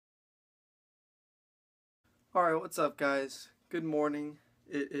Alright, what's up guys? Good morning.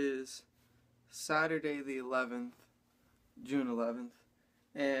 It is Saturday the 11th, June 11th,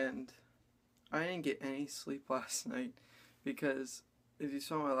 and I didn't get any sleep last night because if you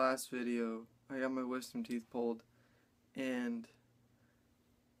saw my last video, I got my wisdom teeth pulled and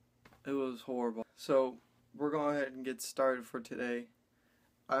it was horrible. So we're going ahead and get started for today.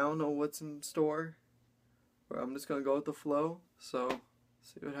 I don't know what's in store, but I'm just going to go with the flow, so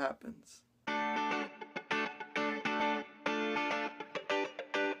see what happens.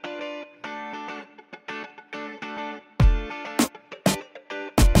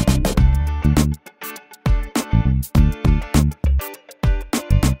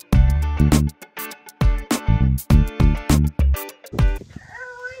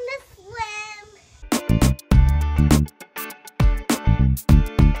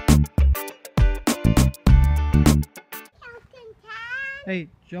 Hey,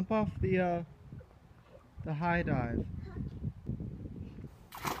 jump off the high dive.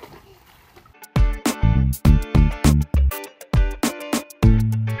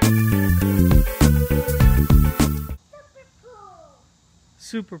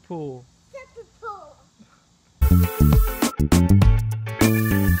 Super pool. Super pool.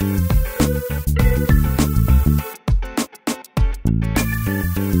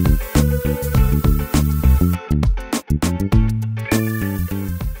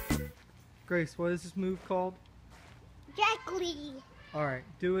 Grace, what is this move called? Exactly. Alright,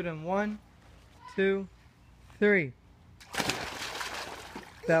 do it in 1, 2, 3.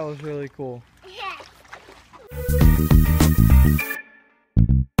 That was really cool. Yeah.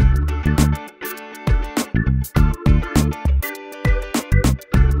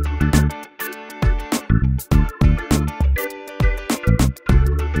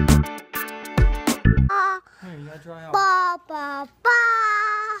 Here, you gotta dry off. Ba ba ba.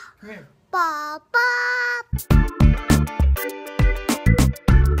 Come here. Ba ba.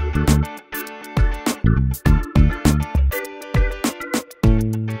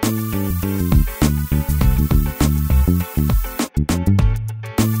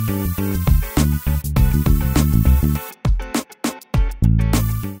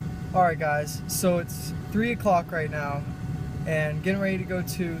 Alright guys, so it's 3 o'clock right now and getting ready to go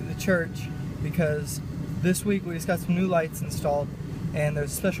to the church because this week we just got some new lights installed and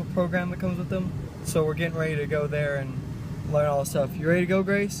there's a special program that comes with them, so we're getting ready to go there and learn all the stuff. You ready to go,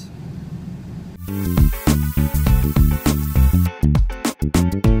 Grace?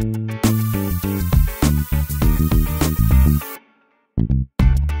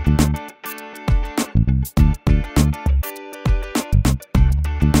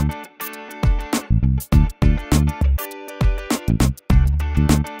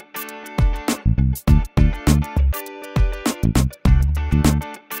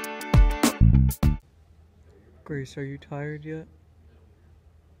 Grace, are you tired yet?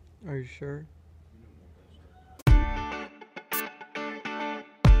 Are you sure?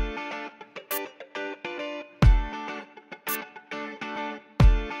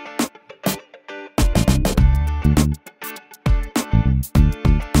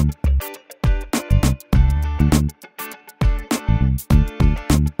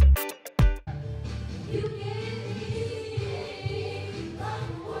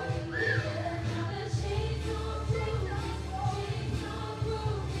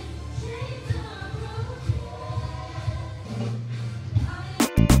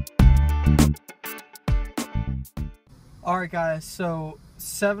 Alright guys, so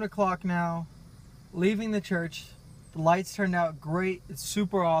 7 o'clock now, leaving the church. The lights turned out great. It's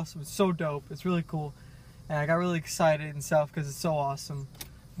super awesome. It's so dope. It's really cool. And I got really excited and stuff because it's so awesome.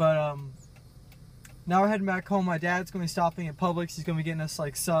 But now we're heading back home. My dad's going to be stopping at Publix. He's going to be getting us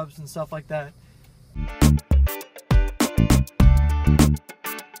like subs and stuff like that.